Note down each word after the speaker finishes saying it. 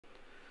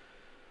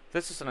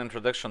This is an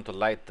introduction to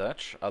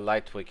LightTouch, a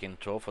light tweaking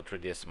tool for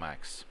 3ds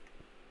Max.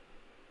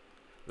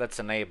 Let's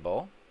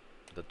enable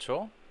the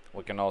tool.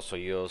 We can also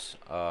use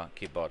a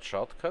keyboard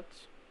shortcut.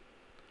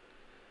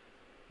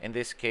 In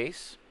this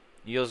case,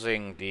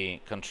 using the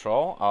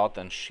Control, Alt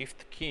and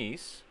Shift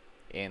keys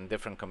in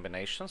different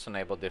combinations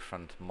enable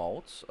different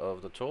modes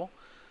of the tool.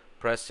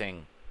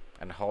 Pressing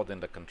and holding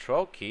the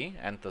Control key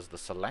enters the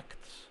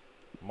Select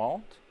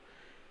mode.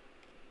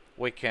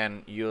 We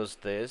can use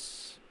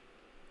this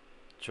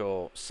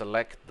to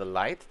select the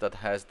light that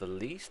has the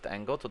least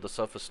angle to the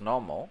surface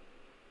normal,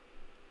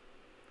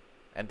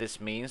 and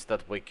this means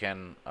that we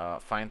can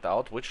find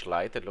out which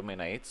light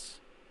illuminates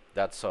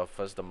that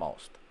surface the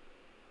most.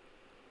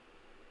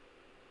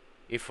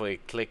 If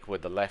we click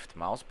with the left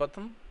mouse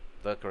button,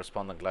 the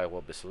corresponding light will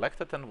be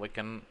selected and we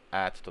can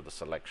add to the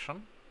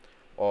selection,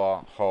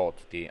 or hold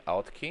the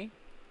Alt key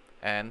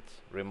and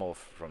remove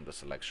from the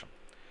selection.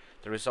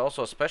 There is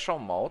also a special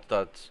mode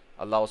that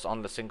allows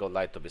only a single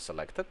light to be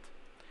selected.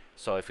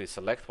 So if we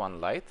select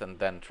one light and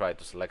then try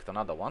to select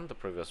another one, the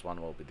previous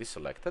one will be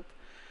deselected.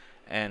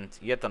 And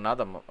yet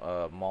another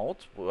mode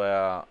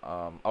where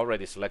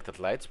already selected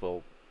lights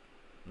will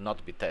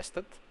not be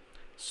tested.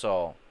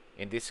 So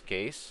in this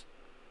case,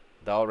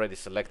 the already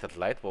selected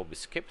light will be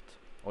skipped.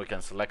 We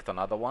can select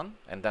another one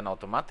and then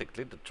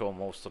automatically the tool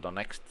moves to the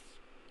next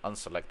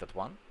unselected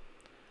one,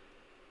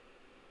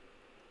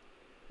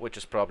 which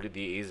is probably the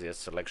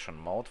easiest selection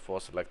mode for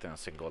selecting a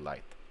single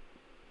light.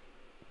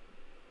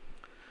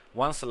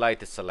 Once a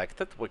light is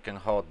selected, we can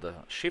hold the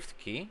Shift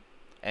key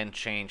and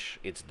change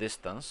its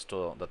distance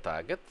to the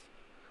target.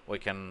 We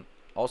can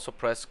also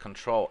press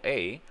Ctrl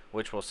A,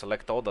 which will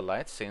select all the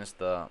lights, since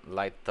the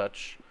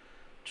LightTouch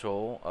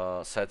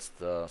tool sets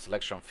the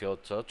selection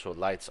filter to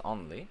lights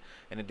only.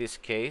 And in this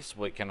case,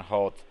 we can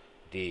hold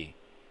the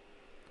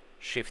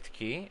Shift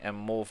key and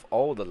move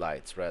all the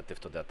lights relative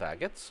to their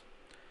targets.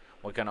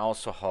 We can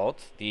also hold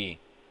the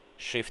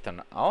Shift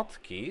and Alt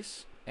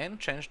keys and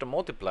change the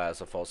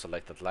multipliers of all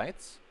selected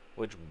lights,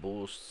 which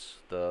boosts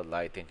the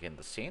lighting in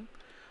the scene.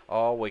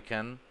 Or we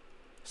can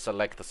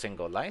select a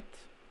single light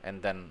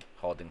and then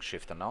holding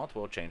Shift and Alt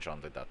will change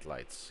only that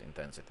light's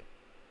intensity.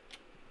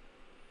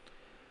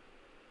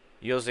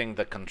 Using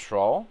the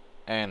Control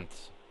and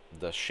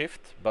the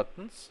Shift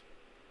buttons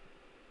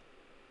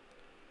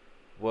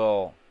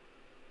will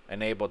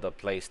enable the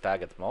Place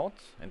Target mode.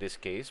 In this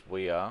case,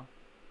 we are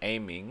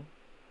aiming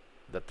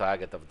the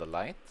target of the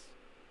light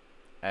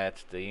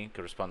at the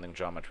corresponding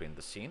geometry in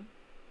the scene.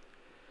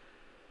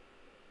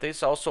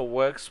 This also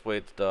works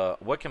with the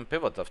working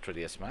pivot of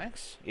 3ds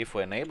Max. If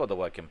we enable the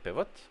working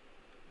pivot,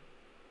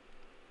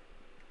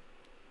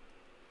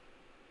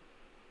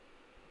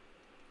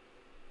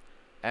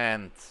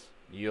 and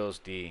use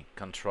the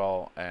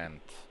Control and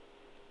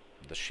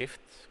the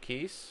Shift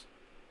keys,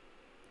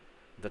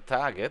 the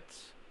target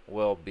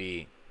will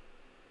be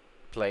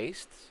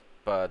placed,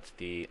 but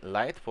the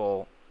light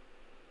will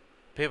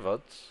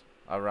pivot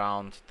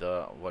around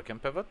the working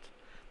pivot.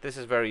 This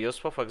is very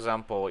useful, for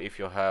example, if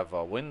you have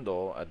a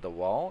window at the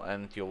wall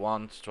and you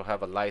want to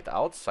have a light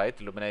outside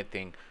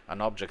illuminating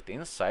an object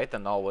inside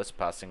and always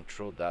passing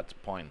through that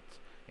point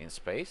in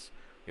space.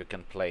 You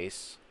can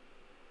place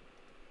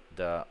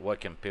the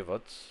working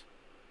pivot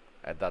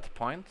at that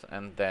point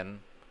and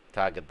then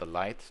target the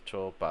light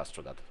to pass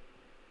through that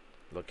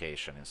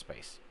location in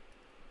space.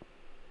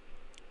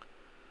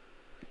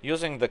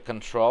 Using the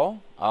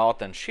Control,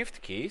 Alt and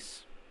Shift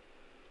keys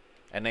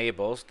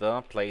enables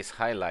the Place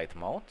Highlight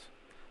mode.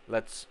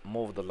 Let's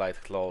move the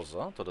light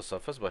closer to the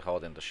surface by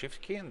holding the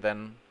Shift key, and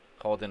then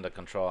holding the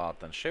Control,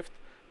 Alt and Shift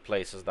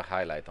places the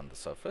highlight on the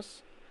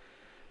surface.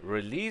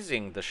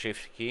 Releasing the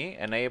Shift key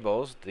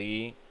enables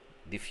the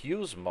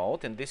Diffuse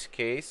mode. In this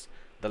case,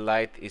 the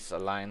light is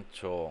aligned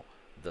to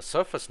the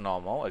surface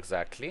normal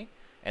exactly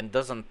and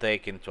doesn't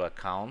take into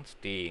account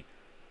the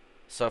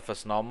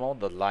surface normal,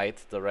 the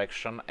light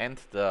direction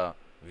and the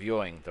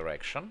viewing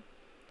direction.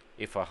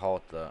 If I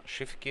hold the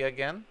Shift key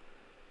again,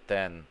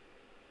 then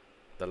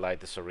the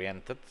light is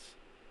oriented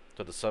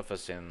to the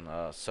surface in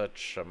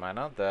such a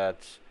manner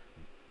that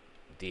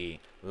the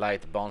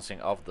light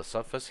bouncing off the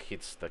surface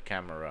hits the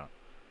camera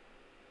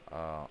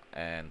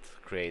and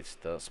creates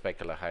the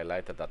specular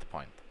highlight at that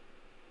point.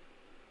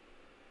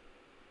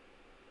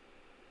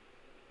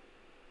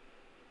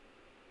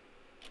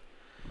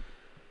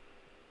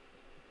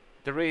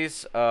 There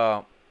is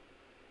a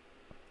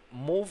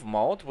Move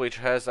mode, which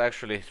has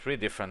actually 3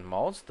 different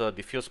modes. The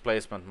Diffuse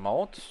Placement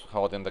mode,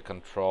 holding the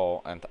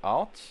Control and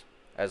Alt,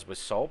 as we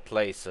saw,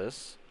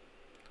 places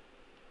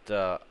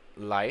the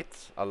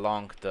light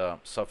along the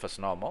surface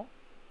normal.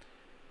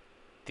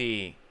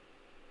 The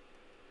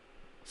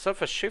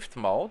Surface Shift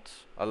mode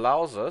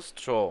allows us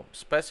to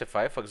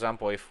specify, for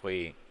example, if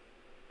we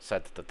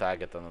set the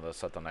target at a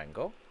certain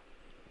angle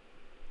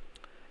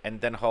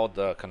and then hold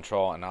the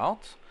Control and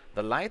Alt,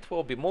 the light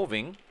will be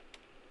moving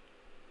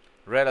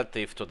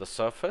relative to the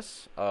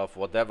surface of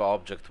whatever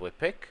object we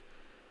pick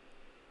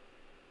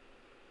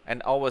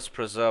and always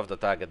preserve the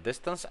target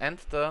distance and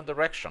the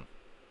direction.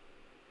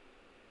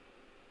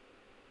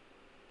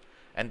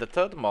 And the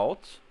third mode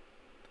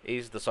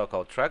is the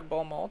so-called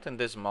trackball mode. In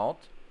this mode,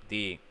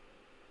 the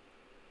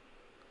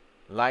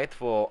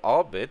light will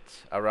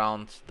orbit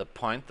around the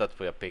point that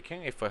we are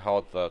picking if we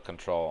hold the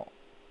Control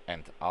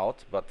and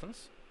Alt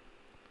buttons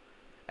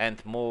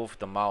and move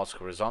the mouse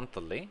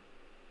horizontally.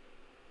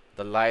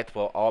 The light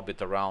will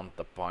orbit around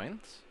the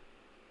point,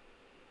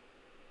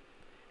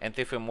 and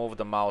if we move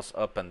the mouse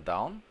up and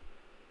down,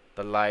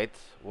 the light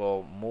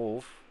will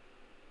move,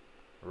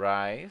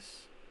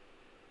 rise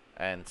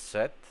and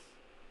set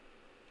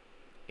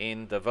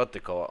in the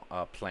vertical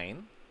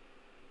plane,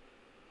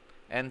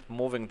 and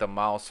moving the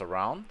mouse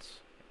around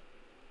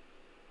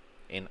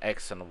in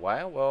X and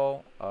Y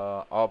will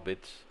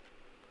orbit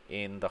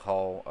in the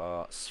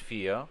whole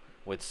sphere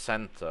with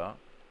center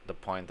the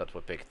point that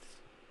we picked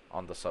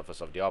on the surface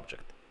of the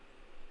object.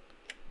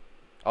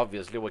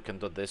 Obviously we can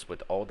do this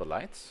with all the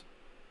lights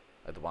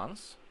at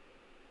once.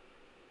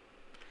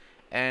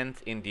 And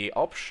in the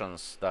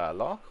options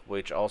dialog,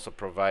 which also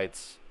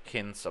provides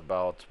hints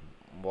about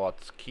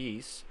what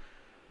keys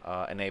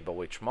enable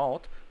which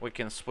mode, we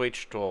can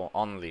switch to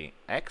only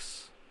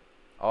X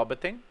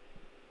orbiting,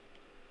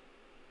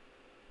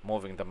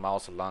 moving the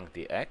mouse along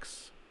the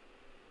X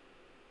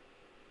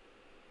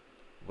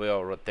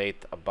will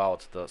rotate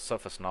about the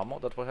surface normal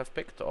that we have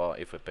picked, or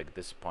if we pick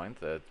this point,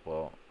 they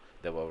will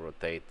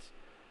rotate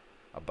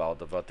about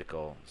the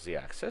vertical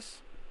z-axis.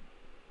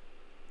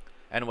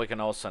 And we can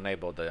also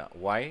enable the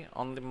Y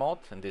only mode.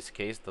 In this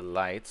case, the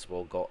lights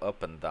will go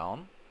up and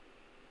down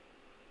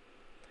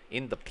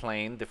in the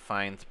plane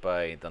defined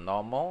by the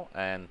normal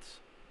and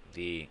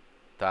the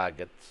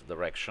target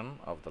direction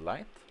of the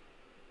light,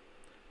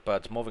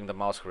 but moving the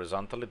mouse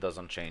horizontally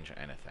doesn't change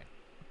anything.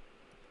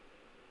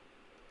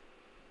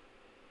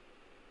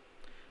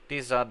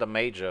 These are the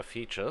major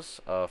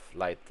features of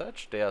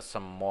LightTouch. There are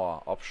some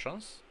more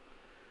options,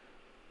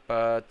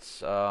 but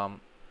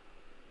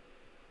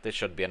this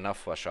should be enough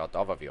for a short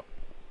overview.